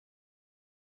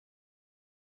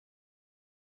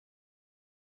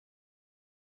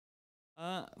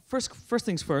First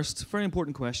things first, very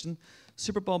important question.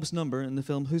 Superbob's number in the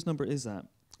film, whose number is that?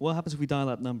 What happens if we dial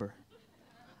that number?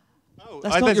 Oh,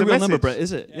 that's not your real number, Brett,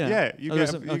 is it? Yeah,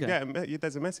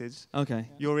 there's a message. Okay.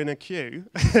 You're in a queue.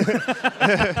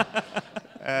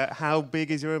 How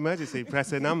big is your emergency?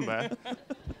 Press a number.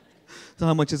 So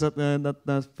how much is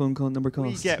that phone call number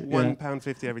cost? We get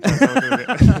 £1.50 every time someone does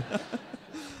it.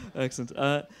 Excellent.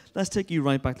 Let's take you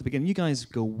right back to the beginning. You guys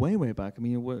go way, way back. I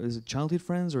mean, is it childhood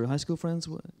friends or high school friends?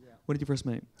 When did you first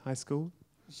meet? High school.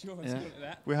 Sure, yeah.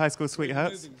 That. We're high school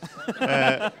sweethearts.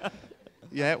 I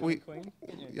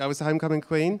was the homecoming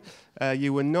queen.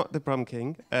 You were not the prom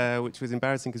king, which was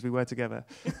embarrassing because we were together.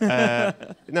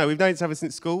 No, we've known each other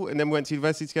since school, and then we went to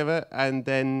university together, and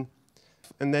then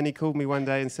he called me one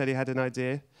day and said he had an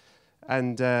idea,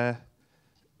 and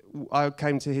I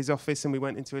came to his office and we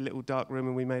went into a little dark room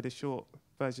and we made a short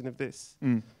version of this.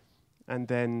 And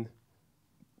then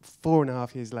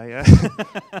 4.5 years later,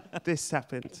 this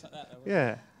happened.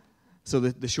 Yeah. So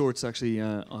the short's actually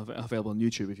available on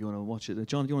YouTube if you want to watch it.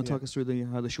 John, do you want to talk us through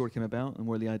how the short came about and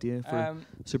where the idea for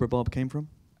Superbob came from?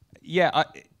 Yeah,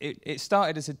 it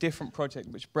started as a different project,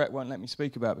 which Brett won't let me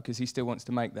speak about because he still wants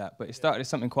to make that. But it started as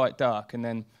something quite dark, and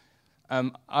then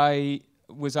I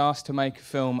was asked to make a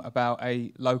film about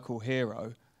a local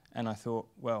hero, and I thought,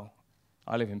 well,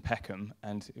 I live in Peckham,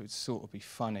 and it would sort of be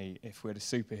funny if we had a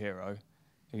superhero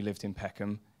who lived in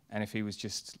Peckham, and if he was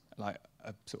just like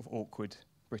a sort of awkward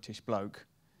British bloke,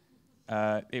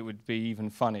 it would be even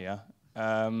funnier.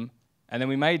 And then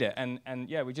we made it, and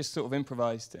yeah, we just sort of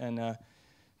improvised, and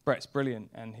Brett's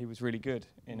brilliant, and he was really good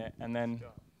in it, and then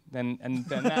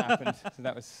that happened. So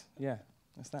that was,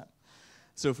 that's that.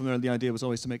 So from there, the idea was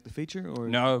always to make the feature, or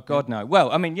no? God, no. Well,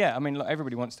 I mean, like,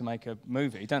 everybody wants to make a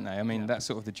movie, don't they? I mean, that's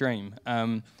sort of the dream.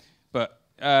 But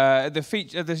the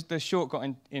feature, the short got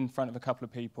in front of a couple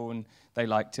of people, and they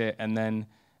liked it, and then,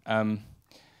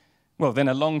 then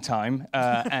a long time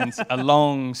and a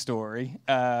long story.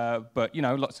 But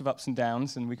lots of ups and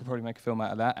downs, and we could probably make a film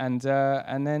out of that.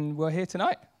 And then we're here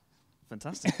tonight.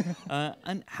 Fantastic.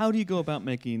 And how do you go about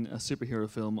making a superhero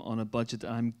film on a budget that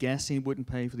I'm guessing wouldn't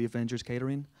pay for the Avengers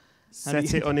catering?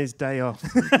 Set it on his day off.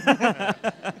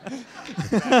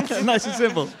 Nice and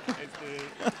simple.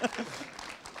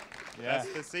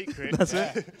 That's the secret. That's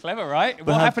it. Clever, right?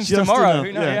 What happens tomorrow? Enough,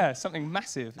 Who knows? Yeah, something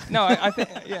massive. No, I think,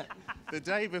 yeah. The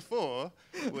day before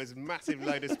was massive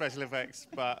load of special effects,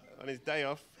 but on his day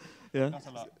off, that's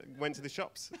a lot. Went to the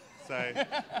shops. So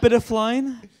bit of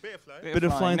flying. Bit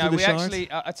of flying. Through the shards. Actually,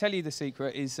 I tell you the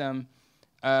secret is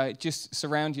just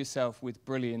surround yourself with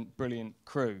brilliant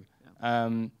crew,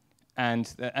 and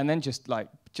then just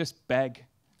beg.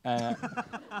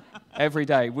 Every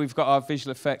day. We've got our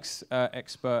visual effects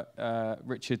expert,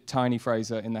 Richard Tiny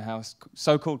Fraser, in the house.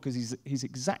 So called because he's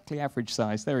exactly average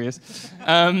size. There he is.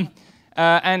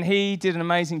 And he did an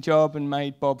amazing job and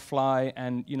made Bob fly.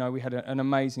 And, we had an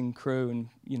amazing crew. And,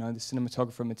 the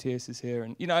cinematographer Matthias is here.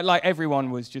 And,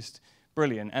 everyone was just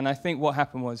brilliant. And I think what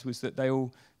happened was that they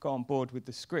all got on board with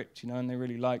the script, and they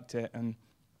really liked it. And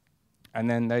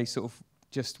then they sort of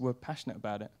just were passionate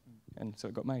about it. And so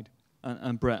it got made.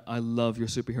 And Brett, I love your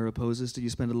superhero poses. Do you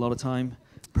spend a lot of time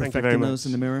perfecting those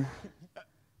in the mirror?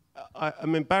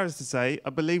 I'm embarrassed to say, I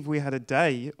believe we had a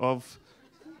day of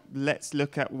let's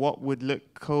look at what would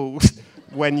look cool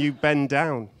when you bend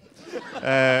down.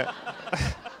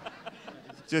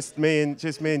 Just me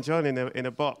and John in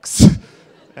a box.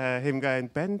 Him going,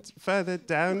 bend further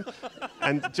down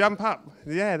and jump up.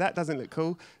 Yeah, that doesn't look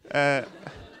cool. A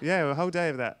whole day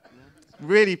of that.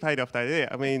 Really paid off, though, didn't it?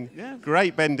 I mean,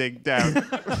 great bending down.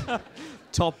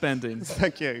 Top bending.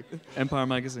 Thank you. Empire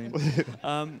Magazine.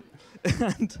 And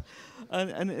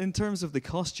in terms of the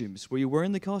costumes, were you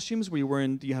wearing the costumes?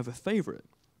 Do you have a favourite?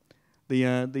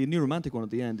 The new romantic one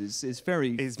at the end is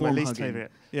very is my least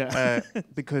favourite. Yeah.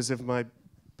 Because of my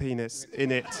penis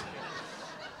in it.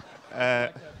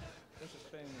 That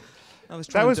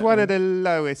was one of the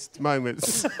lowest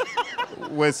moments.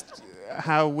 Was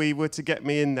how we were to get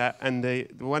me in that, and the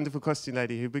wonderful costume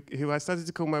lady who I started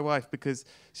to call my wife because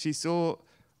she saw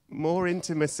more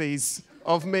intimacies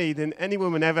of me than any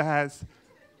woman ever has,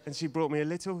 and she brought me a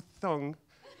little thong,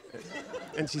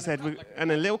 and she said,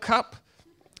 and a little cup,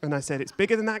 and I said, it's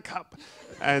bigger than that cup,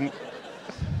 and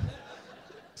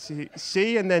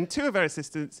she and then two of her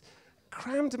assistants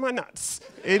crammed my nuts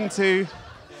into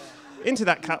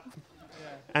that cup.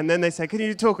 And then they said, can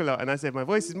you talk a lot? And I said, my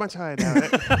voice is much higher now.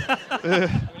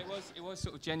 It was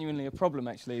sort of genuinely a problem,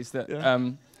 actually, is that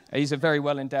he's a very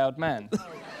well-endowed man.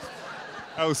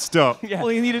 Oh, stop. Yeah.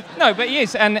 Well, you needed... No, but he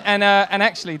is. And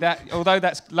actually, although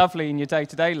that's lovely in your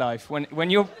day-to-day life, when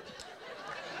you're...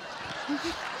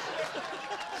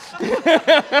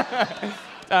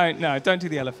 Don't do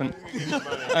the elephant.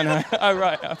 Oh, no. Oh,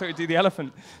 right, I thought you'd do the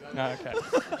elephant. No, okay.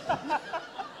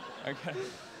 Okay.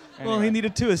 Well, he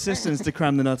needed 2 assistants to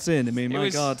cram the nuts in. I mean, my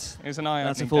God. It was an eye-opening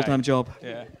that's a full-time job.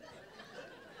 Yeah.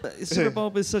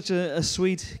 Superbob is such a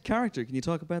sweet character. Can you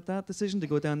talk about that decision to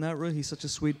go down that route? He's such a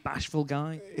sweet, bashful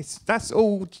guy. That's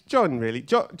all Jon, really.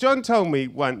 Jon told me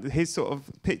his sort of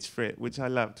pitch for it, which I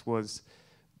loved, was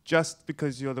just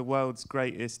because you're the world's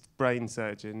greatest brain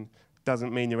surgeon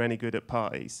doesn't mean you're any good at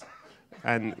parties.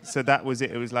 And so that was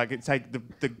it. It was like, take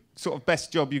the sort of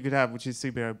best job you could have, which is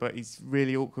superhero, but he's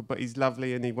really awkward, but he's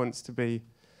lovely and he wants to be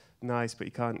nice, but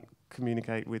he can't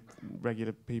communicate with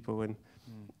regular people and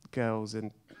girls and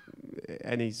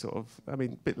any sort of, I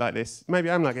mean, bit like this. Maybe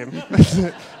I'm like him.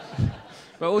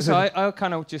 But also, I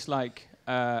kind of just like,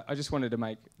 I just wanted to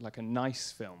make like a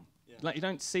nice film. Yeah. Like, you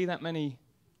don't see that many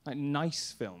like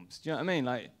nice films. Do you know what I mean?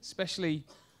 Like, especially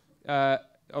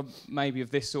maybe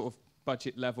of this sort of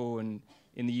budget level and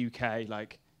in the UK,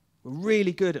 like, we're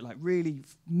really good at like really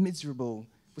miserable.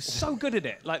 We're so good at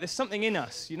it. Like, there's something in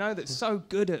us, you know, that's so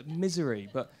good at misery.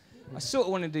 But I sort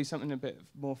of want to do something a bit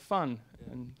more fun,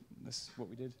 and that's what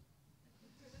we did.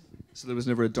 So there was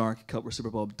never a dark cut where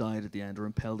Superbob died at the end or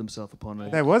impaled himself upon a...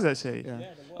 There was, actually. Yeah.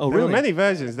 There Oh, there really? were many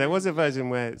versions. There was a version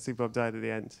where Superbob died at the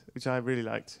end, which I really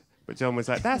liked. But Jon was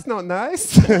like, that's not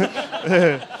nice.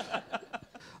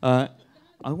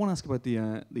 I want to ask about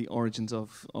the origins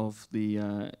of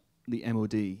the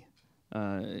MOD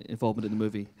involvement in the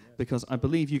movie, because I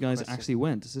believe you guys actually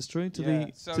went. Is this true to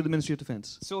the Ministry of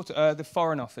Defence? Sort of the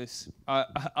Foreign Office. I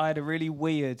had a really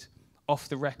weird,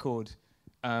 off-the-record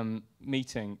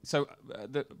meeting. So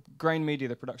the Grain Media,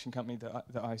 the production company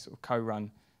that I sort of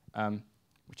co-run,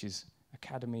 which is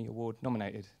Academy Award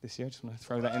nominated this year. Just want to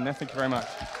throw that in there. Thank you very much.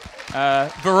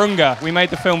 Virunga. We made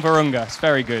the film Virunga. It's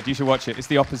very good. You should watch it. It's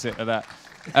the opposite of that.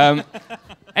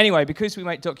 Anyway, because we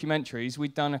make documentaries,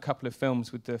 we'd done a couple of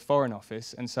films with the Foreign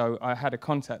Office, and so I had a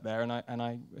contact there, and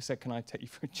I said, "Can I take you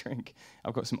for a drink?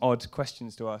 I've got some odd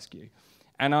questions to ask you."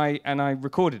 And I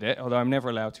recorded it, although I'm never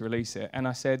allowed to release it. And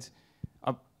I said,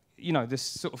 you know, this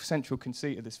sort of central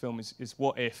conceit of this film is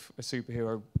what if a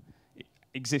superhero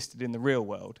existed in the real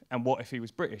world, and what if he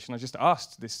was British? And I just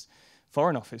asked this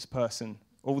Foreign Office person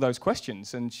all those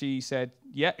questions, and she said,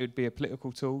 yeah, it would be a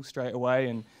political tool straight away,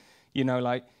 and, you know,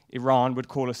 like, Iran would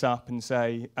call us up and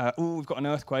say, oh, we've got an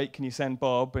earthquake, can you send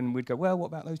Bob? And we'd go, well, what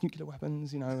about those nuclear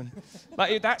weapons, you know? And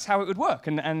like, that's how it would work,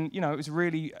 and, you know, it was a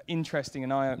really interesting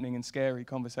and eye-opening and scary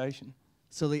conversation.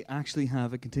 So they actually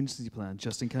have a contingency plan,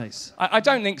 just in case? I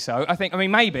don't think so. I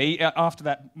mean, maybe after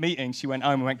that meeting, she went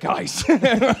home and went, guys, we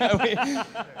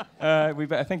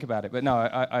better think about it. But no,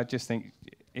 I just think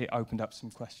it opened up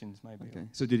some questions, maybe. Okay.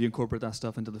 So did you incorporate that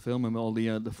stuff into the film and all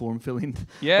the form filling,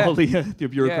 yeah, all the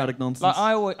bureaucratic nonsense? Like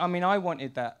I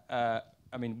wanted that.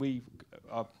 I mean, we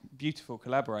are beautiful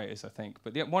collaborators, I think.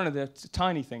 But one of the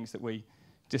tiny things that we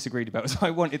disagreed about was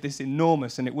I wanted this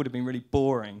enormous, and it would have been really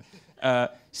boring,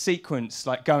 sequence,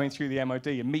 like going through the MOD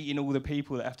and meeting all the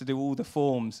people that have to do all the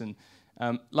forms, and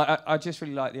like I just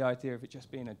really like the idea of it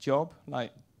just being a job.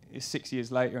 Like, it's 6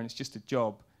 years later and it's just a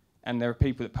job, and there are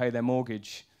people that pay their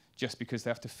mortgage just because they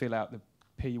have to fill out the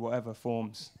P whatever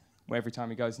forms where every time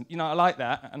he goes. And, you know, I like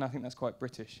that, and I think that's quite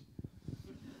British.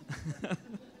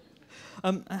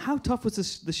 How tough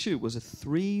was the shoot? Was it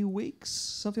 3 weeks,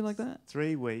 something like that?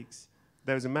 3 weeks.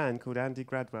 There was a man called Andy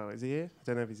Gradwell. Is he here? I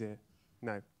don't know if he's here.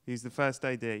 No. He's the first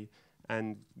AD.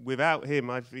 And without him,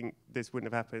 I think this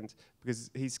wouldn't have happened, because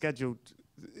he's scheduled...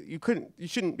 You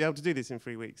shouldn't be able to do this in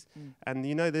 3 weeks. And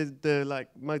you know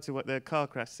the car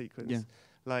crash sequence? Yeah.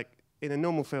 Like, in a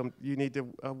normal film, you need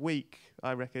a week,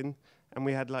 I reckon. And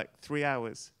we had like 3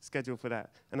 hours scheduled for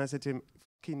that. And I said to him,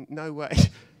 fucking no way.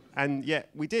 And yet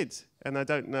we did. And I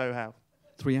don't know how.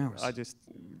 3 hours? I just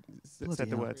said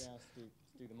the words. 3 hours to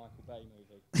do the Michael Bay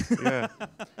movie. Yeah.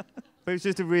 But it was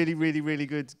just a really, really, really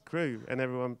good crew, and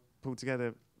everyone pulled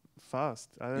together fast.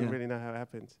 I don't really know how it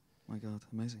happened. My God,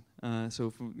 amazing.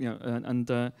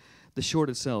 The short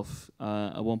itself,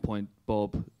 at one point,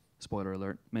 Bob, spoiler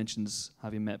alert, mentions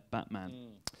having met Batman,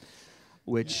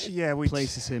 which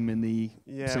places him in the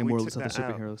same world as other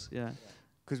superheroes. Yeah.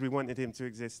 Because we wanted him to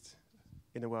exist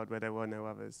in a world where there were no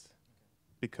others,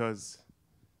 because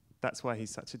that's why he's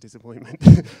such a disappointment.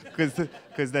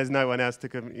 Because there's no one else to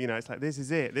come. You know, it's like, this is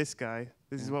it. This guy.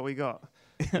 This is what we got.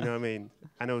 You know what I mean?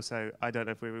 And also, I don't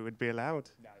know if we would be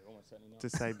allowed no, almost certainly not. to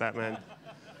say Batman.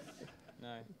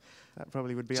 No. That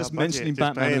probably would be just our budget, mentioning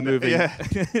just Batman in the movie Yeah.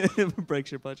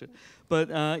 breaks your budget. But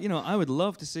you know, I would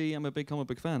love to see. I'm a big comic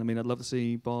book fan. I mean, I'd love to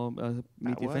see Bob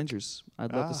meet the Avengers.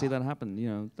 I'd love to see that happen.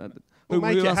 You know, We'll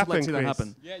make it else happen, would like to see that Chris.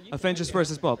 happen? Yeah, Avengers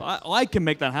versus Bob. I can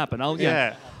make that happen.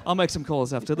 I'll make some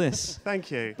calls after this. Thank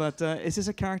you. But is this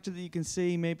a character that you can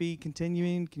see maybe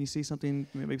continuing? Can you see something,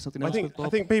 maybe something else with Bob? I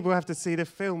think people have to see the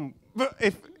film. But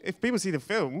if people see the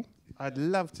film, I'd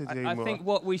love to do more. I think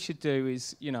what we should do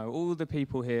is, you know, all the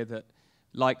people here that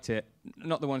liked it,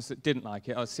 not the ones that didn't like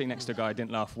it. I was sitting next to a guy who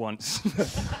didn't laugh once. He's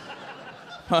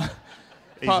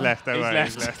left, don't worry.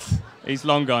 He's left. He's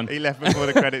long gone. He left before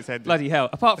the credits ended. Bloody hell.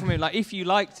 Apart from him, like, if you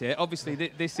liked it, obviously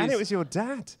this is... And it was your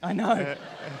dad. I know.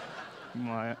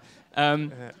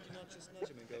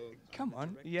 Come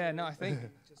on. Yeah, no, I think...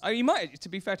 you might, to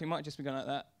be fair to you, might have just been going like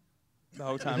that the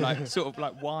whole time. Like, sort of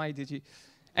like, why did you...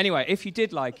 Anyway, if you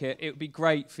did like it, it would be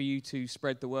great for you to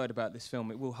spread the word about this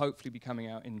film. It will hopefully be coming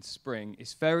out in spring.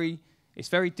 It's very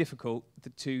difficult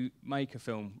to make a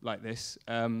film like this,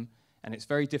 and it's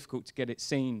very difficult to get it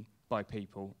seen by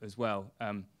people as well.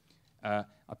 I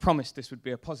promised this would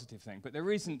be a positive thing, but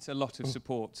there isn't a lot of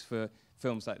support for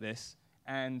films like this,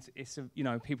 and it's you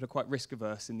know, people are quite risk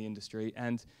averse in the industry,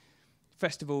 and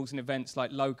festivals and events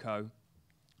like LOCO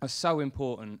are so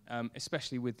important,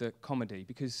 especially with the comedy,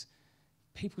 because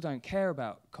people don't care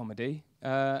about comedy,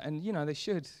 and you know they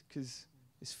should, because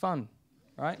it's fun,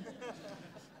 right?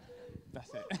 That's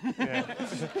it.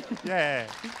 Yeah.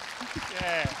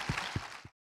 Yeah.